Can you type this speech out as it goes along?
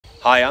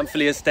Hi, I'm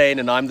Phileas Steyn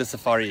and I'm the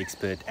Safari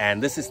Expert,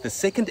 and this is the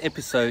second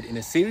episode in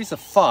a series of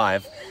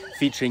 5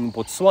 featuring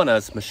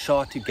Botswana's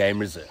Mashatu Game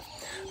Reserve.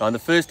 Now in the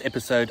first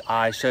episode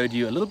I showed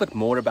you a little bit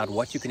more about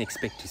what you can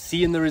expect to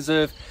see in the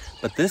reserve,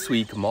 but this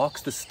week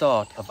marks the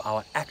start of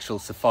our actual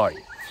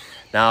safari.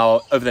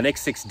 Now over the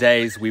next 6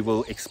 days we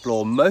will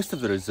explore most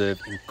of the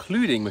reserve,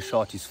 including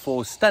Mashatu's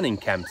 4 stunning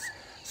camps,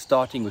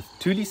 starting with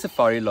Tuli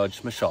Safari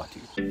Lodge Mashatu.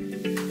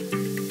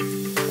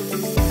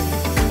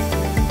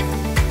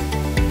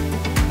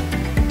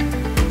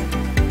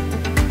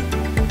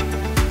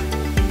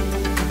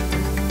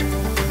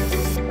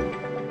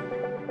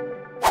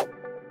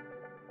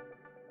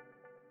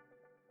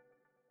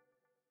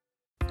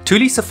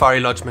 Tuli Safari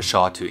Lodge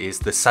Mashatu is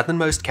the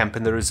southernmost camp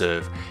in the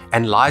reserve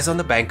and lies on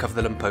the bank of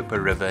the Limpopo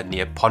River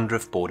near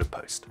Pondrift border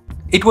post.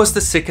 It was the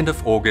 2nd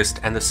of August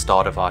and the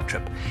start of our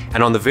trip,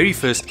 and on the very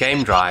first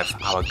game drive,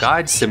 our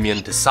guide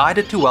Simeon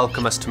decided to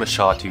welcome us to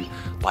Mashatu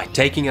by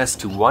taking us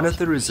to one of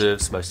the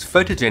reserve's most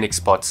photogenic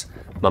spots,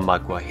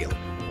 Mmamagwa Hill.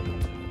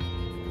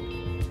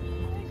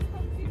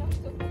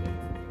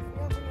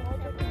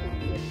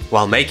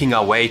 While making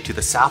our way to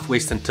the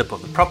southwestern tip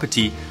of the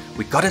property,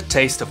 we got a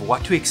taste of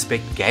what to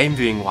expect game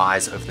viewing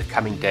wise over the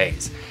coming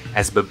days,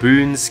 as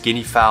baboons,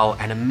 guinea fowl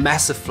and a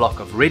massive flock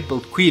of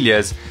red-billed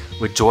quailias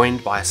were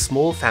joined by a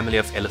small family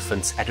of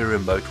elephants at a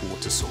remote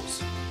water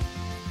source.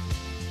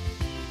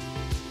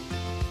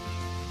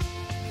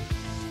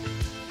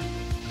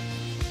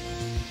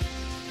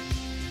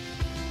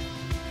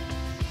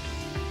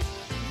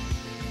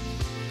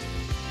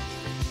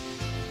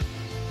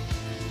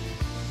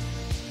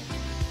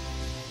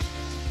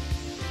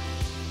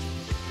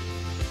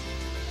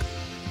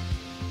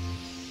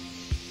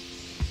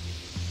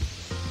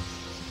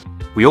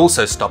 We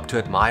also stopped to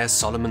admire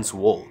Solomon's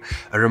Wall,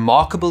 a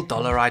remarkable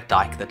dolerite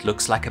dike that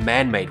looks like a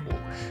man-made wall,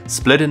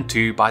 split in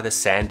two by the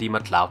sandy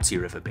Matlautsi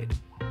riverbed.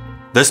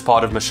 This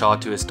part of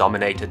Mashatu is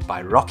dominated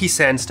by rocky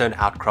sandstone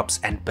outcrops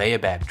and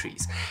baobab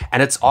trees,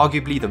 and it's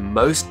arguably the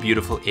most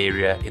beautiful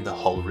area in the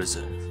whole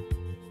reserve.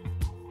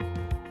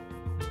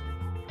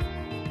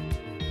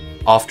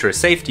 After a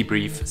safety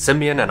brief,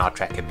 Simeon and our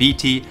tracker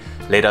BT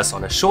led us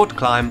on a short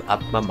climb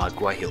up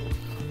Mmamagwa Hill.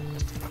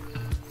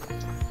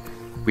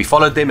 We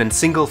followed them in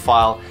single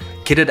file,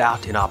 kitted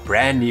out in our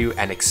brand new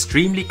and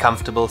extremely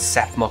comfortable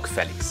Sapmock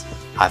Fellies.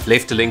 I've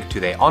left a link to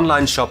their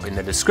online shop in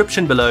the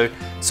description below,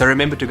 so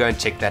remember to go and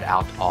check that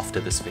out after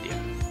this video.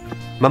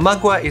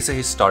 Mmamagwa is a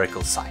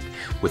historical site,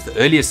 with the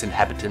earliest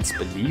inhabitants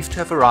believed to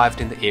have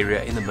arrived in the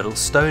area in the Middle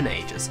Stone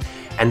Ages,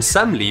 and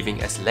some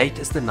leaving as late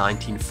as the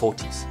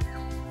 1940s.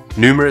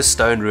 Numerous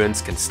stone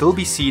ruins can still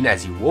be seen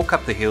as you walk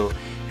up the hill,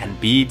 and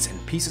beads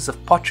and pieces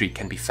of pottery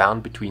can be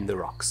found between the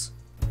rocks.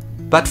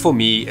 But for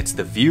me, it's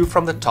the view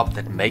from the top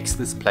that makes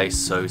this place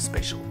so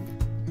special.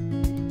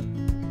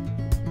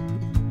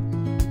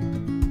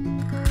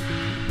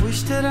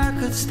 Wish that I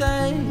could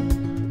stay,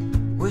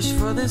 wish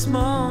for this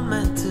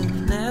moment to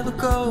never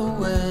go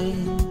away.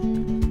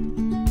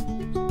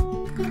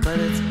 But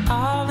it's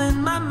all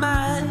in my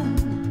mind,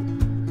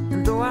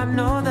 and though I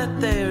know that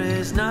there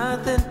is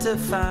nothing to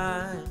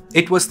find.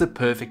 It was the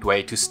perfect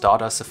way to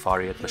start our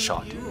safari at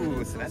Mashatu.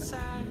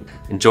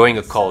 Enjoying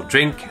a cold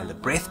drink and the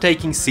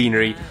breathtaking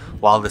scenery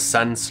while the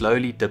sun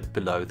slowly dipped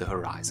below the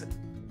horizon.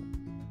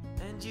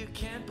 And you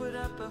can't put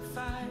up a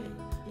fight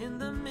in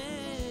the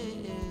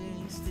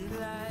misty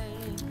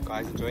light.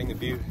 Guys, enjoying the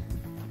view.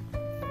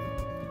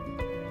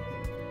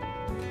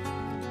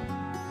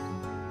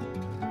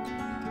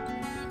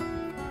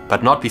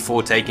 But not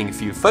before taking a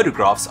few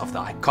photographs of the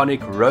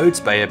iconic Rhodes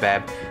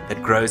baobab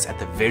that grows at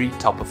the very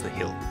top of the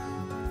hill.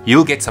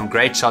 You'll get some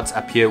great shots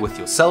up here with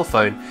your cell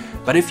phone,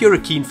 but if you're a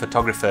keen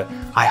photographer,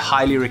 I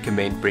highly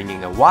recommend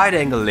bringing a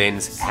wide-angle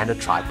lens and a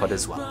tripod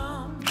as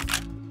well.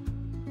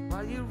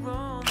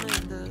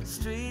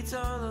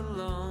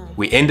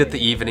 We ended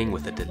the evening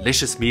with a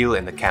delicious meal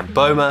in the Camp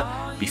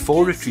Boma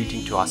before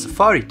retreating to our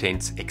safari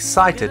tents,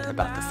 excited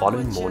about the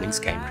following morning's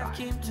game drive.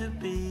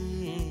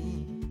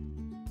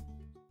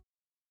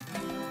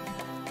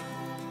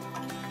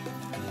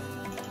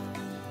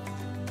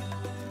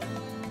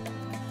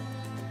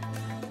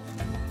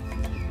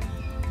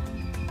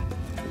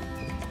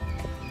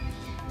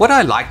 What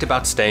I liked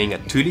about staying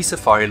at Tuli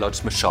Safari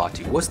Lodge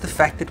Mashatu was the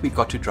fact that we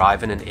got to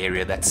drive in an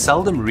area that's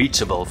seldom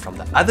reachable from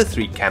the other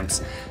 3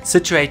 camps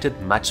situated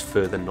much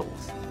further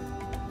north.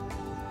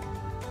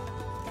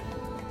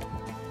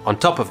 On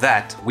top of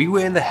that, we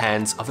were in the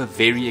hands of a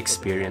very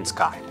experienced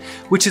guide,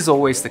 which is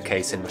always the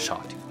case in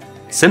Mashatu.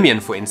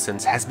 Simeon, for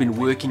instance, has been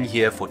working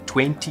here for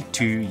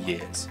 22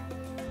 years.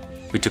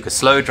 We took a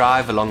slow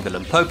drive along the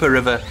Limpopo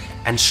River,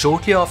 and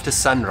shortly after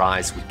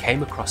sunrise we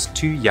came across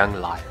 2 young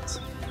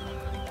lions.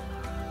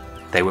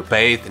 They were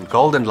bathed in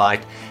golden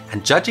light,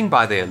 and judging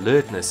by their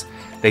alertness,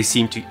 they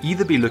seemed to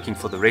either be looking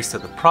for the rest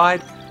of the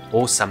pride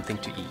or something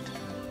to eat.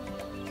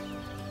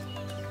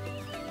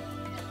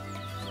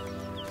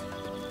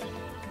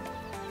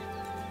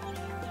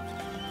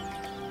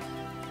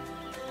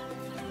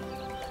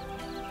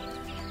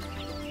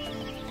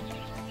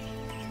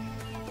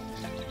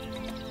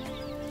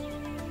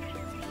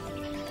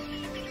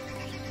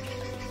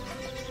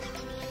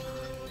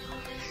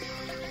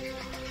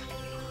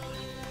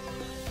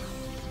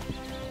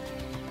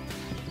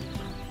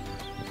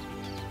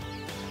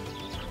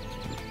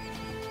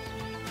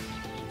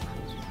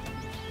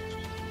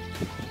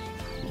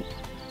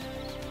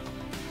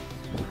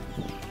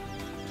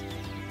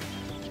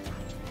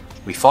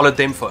 We followed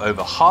them for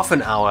over half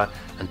an hour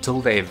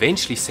until they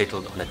eventually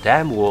settled on a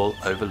dam wall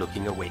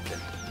overlooking a wetland.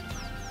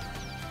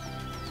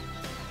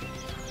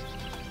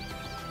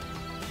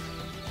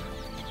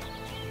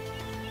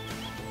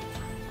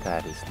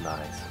 That is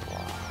nice,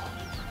 wow.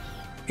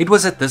 It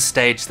was at this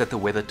stage that the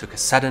weather took a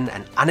sudden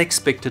and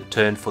unexpected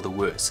turn for the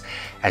worse,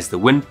 as the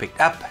wind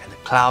picked up and the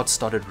clouds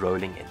started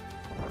rolling in.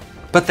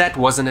 But that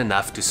wasn't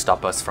enough to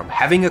stop us from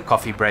having a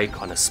coffee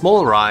break on a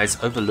small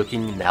rise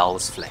overlooking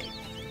Nell's Vlei.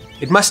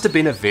 It must have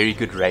been a very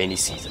good rainy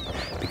season,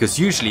 because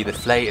usually the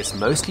Vlei is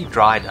mostly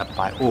dried up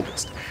by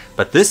August,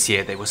 but this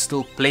year there was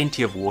still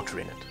plenty of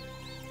water in it.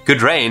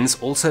 Good rains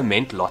also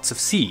meant lots of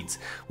seeds,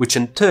 which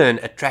in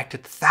turn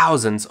attracted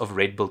thousands of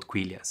red-billed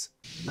quillias.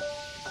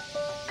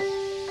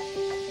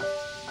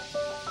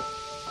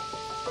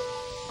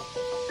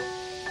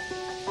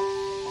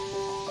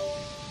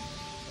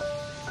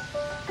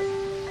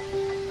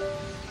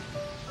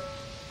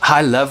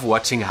 I love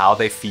watching how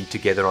they feed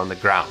together on the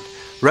ground,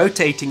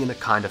 rotating in a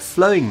kind of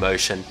flowing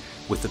motion,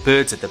 with the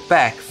birds at the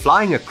back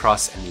flying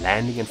across and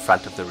landing in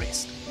front of the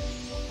rest.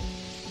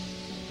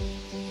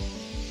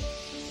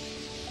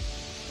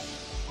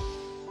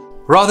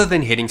 Rather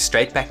than heading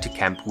straight back to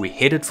camp, we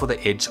headed for the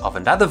edge of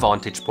another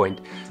vantage point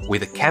where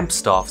the camp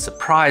staff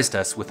surprised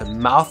us with a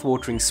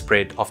mouth-watering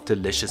spread of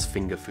delicious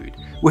finger food,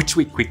 which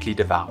we quickly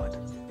devoured.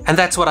 And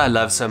that's what I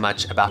love so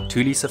much about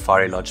Tuli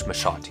Safari Lodge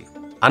Mashatu.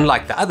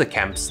 Unlike the other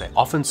camps, they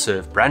often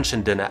serve brunch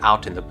and dinner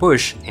out in the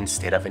bush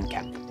instead of in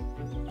camp.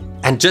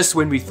 And just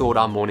when we thought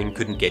our morning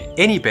couldn't get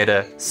any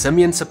better,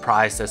 Simeon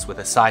surprised us with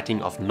a sighting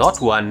of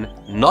not one,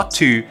 not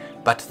two,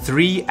 but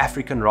 3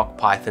 African rock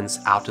pythons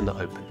out in the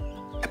open.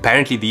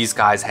 Apparently these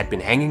guys had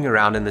been hanging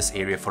around in this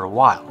area for a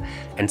while,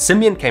 and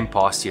Simeon came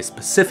past here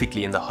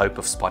specifically in the hope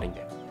of spotting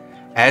them.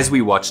 As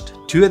we watched,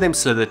 2 of them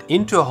slithered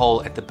into a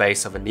hole at the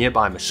base of a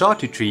nearby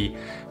Mashatu tree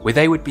where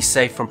they would be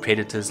safe from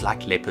predators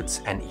like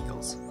leopards and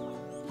eagles.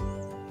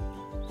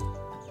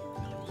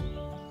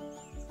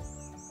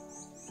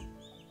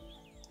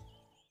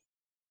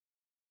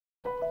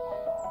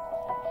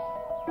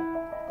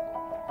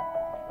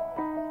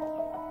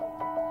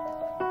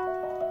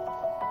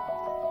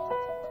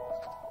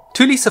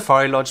 Tuli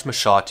Safari Lodge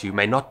Mashatu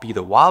may not be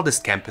the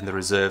wildest camp in the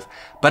reserve,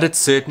 but it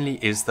certainly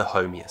is the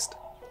homiest.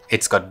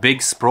 It's got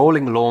big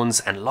sprawling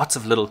lawns and lots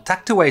of little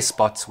tucked away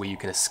spots where you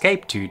can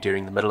escape to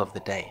during the middle of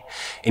the day,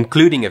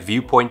 including a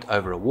viewpoint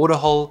over a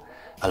waterhole,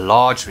 a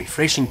large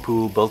refreshing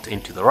pool built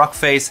into the rock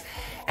face,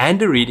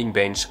 and a reading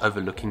bench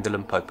overlooking the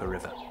Limpopo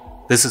River.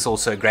 This is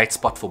also a great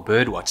spot for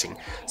bird watching,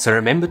 so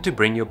remember to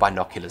bring your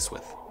binoculars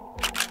with.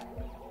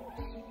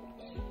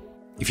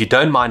 If you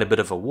don't mind a bit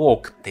of a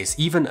walk, there's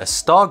even a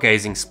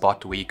stargazing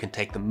spot where you can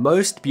take the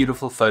most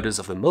beautiful photos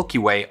of the Milky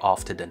Way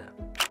after dinner.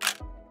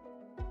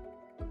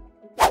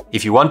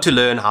 If you want to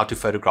learn how to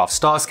photograph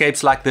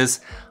starscapes like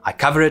this, I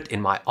cover it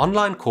in my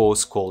online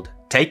course called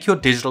Take Your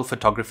Digital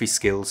Photography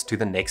Skills to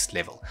the Next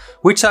Level,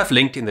 which I've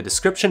linked in the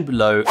description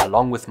below,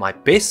 along with my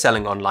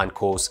best-selling online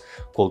course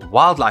called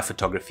Wildlife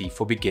Photography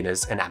for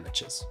Beginners and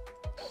Amateurs.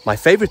 My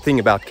favorite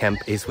thing about camp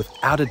is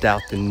without a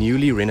doubt the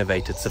newly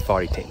renovated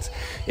safari tents.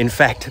 In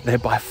fact, they're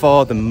by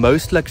far the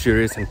most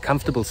luxurious and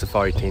comfortable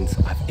safari tents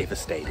I've ever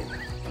stayed in.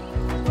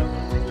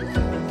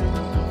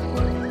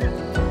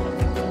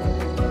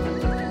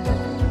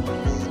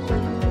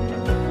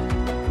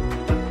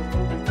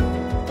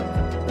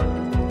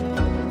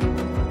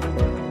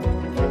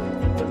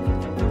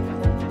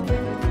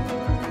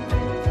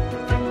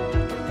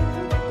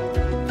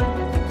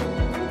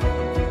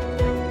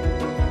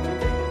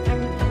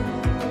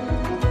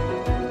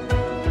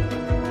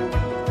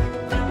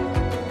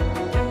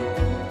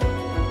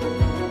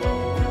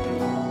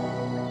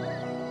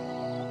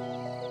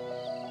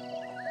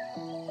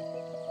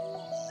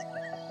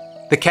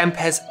 The camp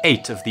has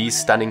 8 of these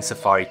stunning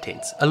safari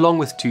tents, along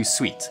with 2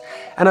 suites,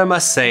 and I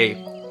must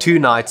say, 2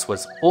 nights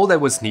was all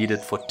that was needed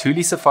for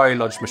Tuli Safari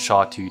Lodge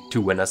Mashatu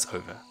to win us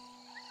over.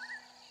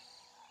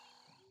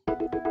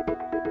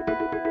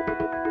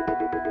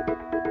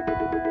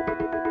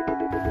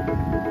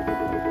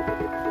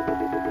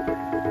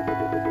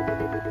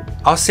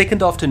 Our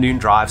second afternoon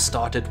drive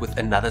started with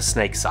another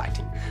snake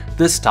sighting,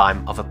 this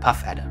time of a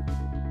puff adder.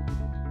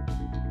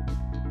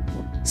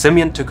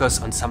 Simeon took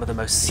us on some of the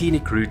most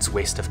scenic routes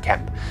west of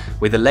camp,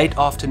 where the late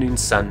afternoon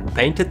sun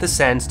painted the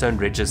sandstone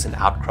ridges and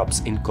outcrops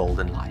in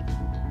golden light.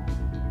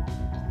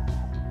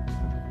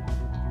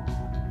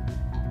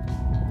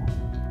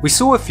 We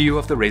saw a few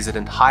of the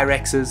resident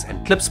hyraxes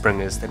and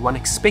klipspringers that one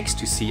expects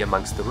to see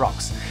amongst the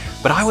rocks,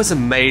 but I was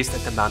amazed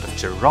at the amount of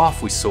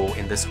giraffe we saw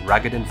in this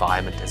rugged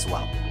environment as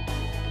well.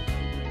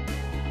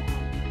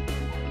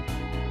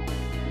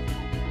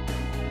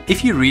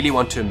 If you really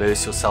want to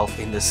immerse yourself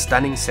in this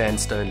stunning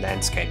sandstone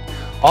landscape,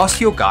 ask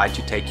your guide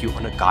to take you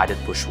on a guided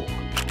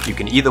bushwalk. You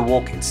can either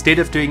walk instead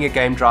of doing a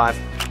game drive,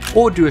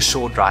 or do a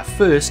short drive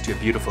first to a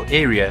beautiful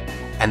area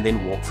and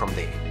then walk from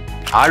there.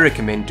 I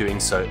recommend doing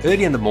so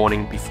early in the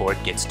morning before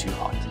it gets too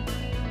hot.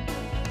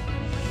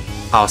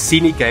 Our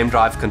scenic game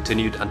drive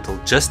continued until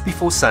just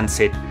before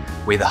sunset,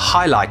 where the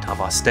highlight of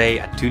our stay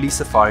at Tuli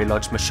Safari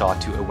Lodge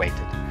Mashatu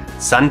awaited.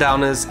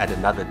 Sundowners at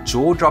another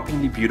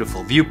jaw-droppingly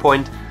beautiful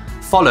viewpoint,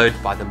 followed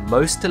by the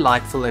most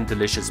delightful and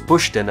delicious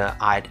bush dinner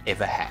I'd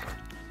ever had.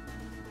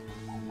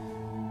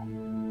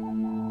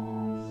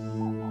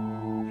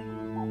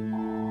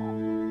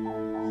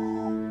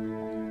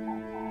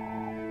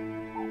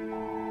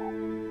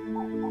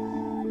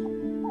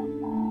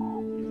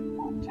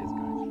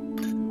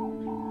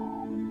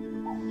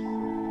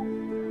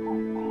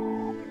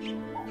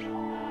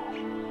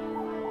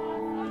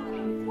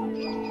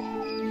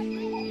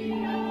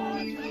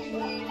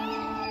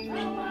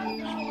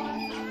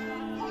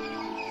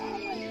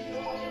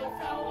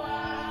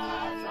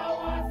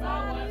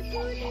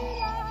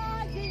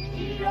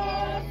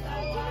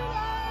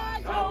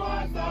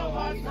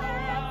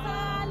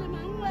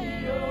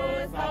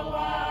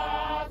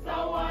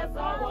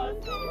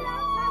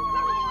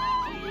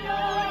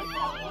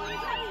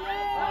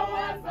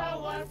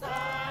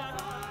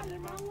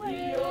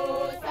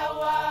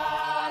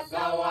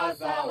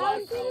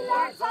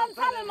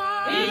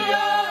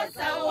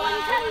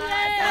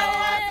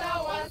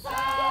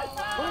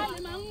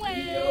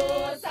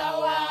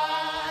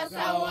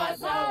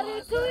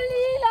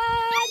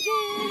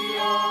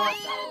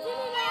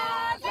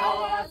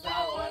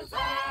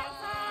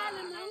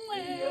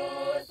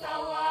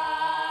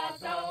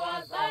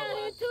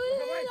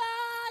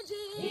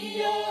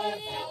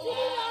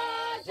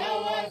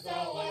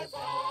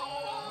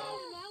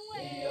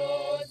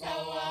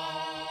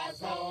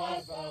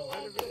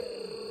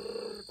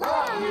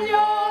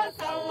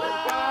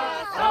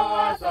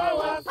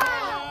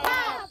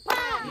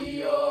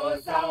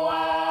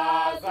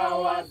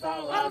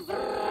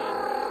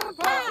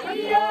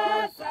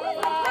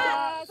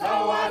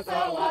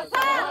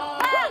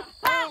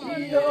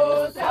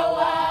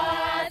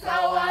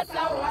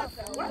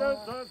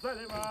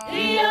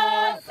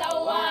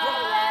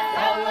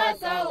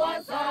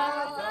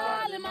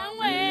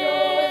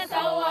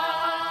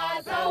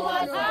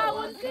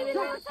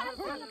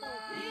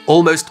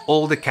 Almost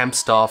all the camp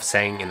staff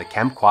sang in the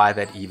camp choir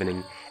that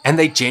evening, and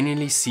they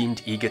genuinely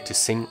seemed eager to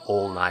sing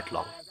all night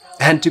long.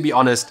 And to be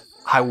honest,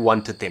 I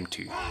wanted them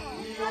to.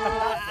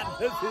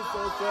 This is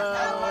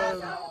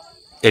awesome.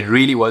 It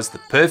really was the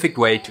perfect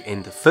way to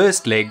end the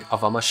first leg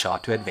of our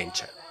Mashatu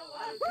adventure.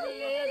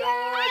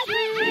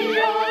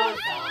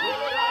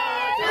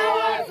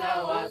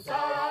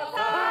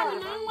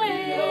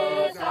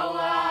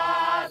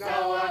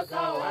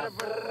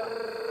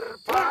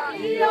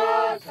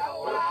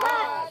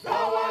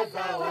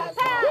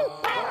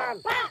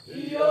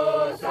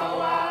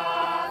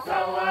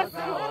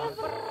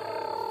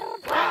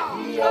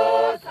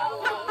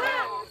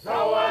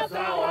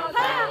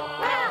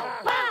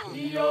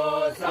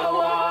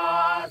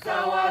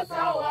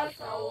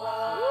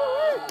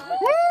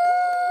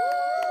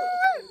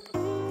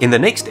 In the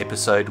next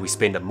episode, we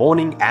spend a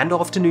morning and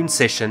afternoon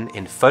session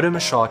in Photo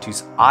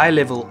Mashatu's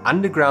eye-level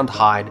underground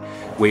hide,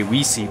 where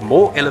we see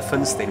more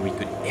elephants than we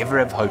could ever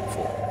have hoped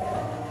for.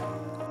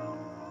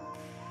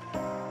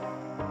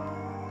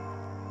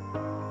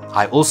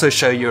 I also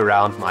show you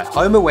around my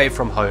home away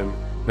from home,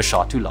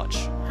 Mashatu Lodge.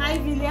 Hi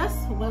Villiers,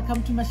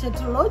 welcome to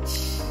Mashatu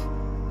Lodge.